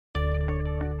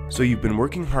So you've been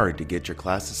working hard to get your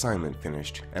class assignment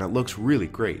finished, and it looks really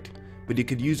great, but you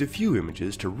could use a few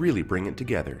images to really bring it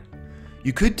together.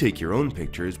 You could take your own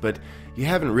pictures, but you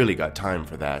haven't really got time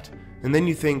for that. And then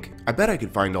you think, I bet I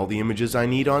could find all the images I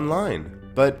need online.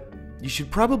 But you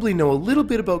should probably know a little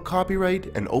bit about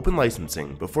copyright and open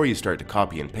licensing before you start to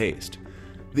copy and paste.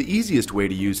 The easiest way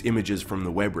to use images from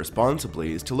the web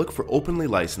responsibly is to look for openly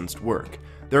licensed work.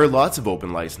 There are lots of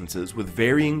open licenses with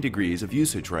varying degrees of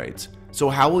usage rights, so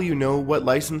how will you know what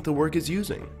license the work is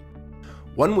using?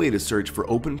 One way to search for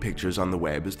open pictures on the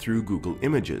web is through Google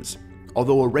Images.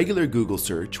 Although a regular Google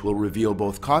search will reveal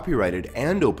both copyrighted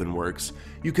and open works,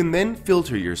 you can then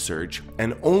filter your search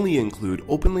and only include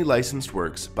openly licensed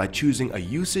works by choosing a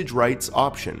usage rights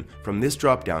option from this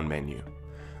drop-down menu.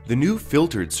 The new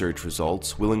filtered search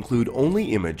results will include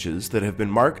only images that have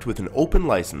been marked with an open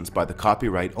license by the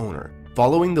copyright owner.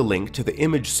 Following the link to the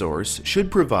image source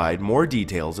should provide more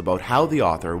details about how the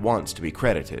author wants to be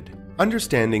credited.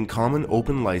 Understanding common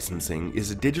open licensing is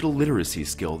a digital literacy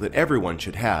skill that everyone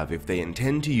should have if they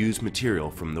intend to use material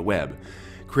from the web.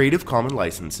 Creative Commons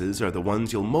licenses are the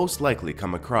ones you'll most likely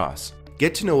come across.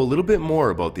 Get to know a little bit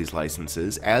more about these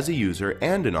licenses as a user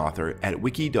and an author at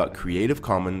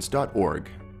wiki.creativecommons.org.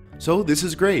 So this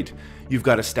is great. You've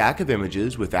got a stack of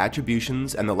images with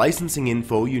attributions and the licensing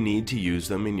info you need to use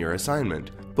them in your assignment.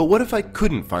 But what if I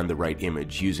couldn't find the right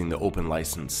image using the open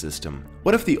license system?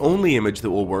 What if the only image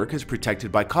that will work is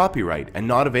protected by copyright and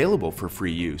not available for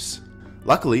free use?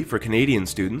 Luckily for Canadian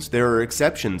students, there are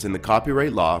exceptions in the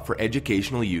copyright law for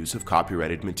educational use of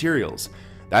copyrighted materials.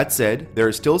 That said, there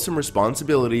are still some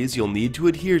responsibilities you'll need to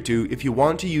adhere to if you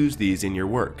want to use these in your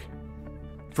work.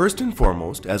 First and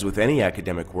foremost, as with any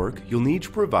academic work, you'll need to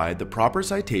provide the proper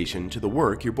citation to the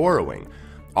work you're borrowing.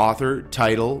 Author,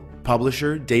 title,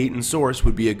 publisher, date, and source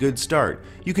would be a good start.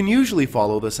 You can usually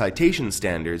follow the citation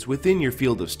standards within your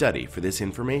field of study for this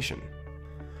information.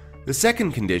 The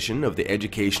second condition of the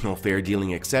educational fair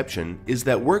dealing exception is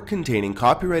that work containing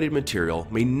copyrighted material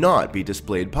may not be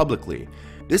displayed publicly.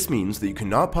 This means that you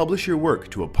cannot publish your work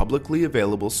to a publicly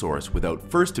available source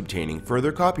without first obtaining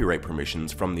further copyright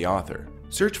permissions from the author.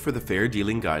 Search for the fair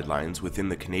dealing guidelines within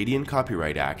the Canadian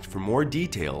Copyright Act for more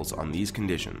details on these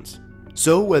conditions.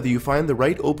 So whether you find the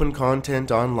right open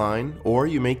content online or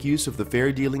you make use of the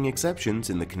fair dealing exceptions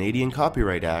in the Canadian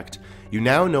Copyright Act, you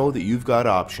now know that you've got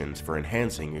options for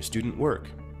enhancing your student work.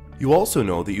 You also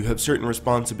know that you have certain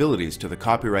responsibilities to the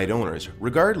copyright owners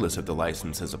regardless of the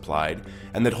licenses applied,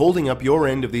 and that holding up your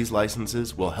end of these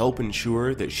licenses will help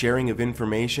ensure that sharing of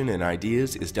information and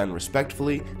ideas is done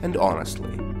respectfully and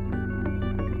honestly.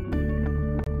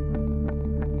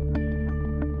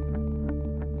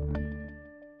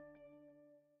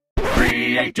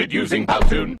 Created using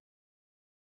Powtoon.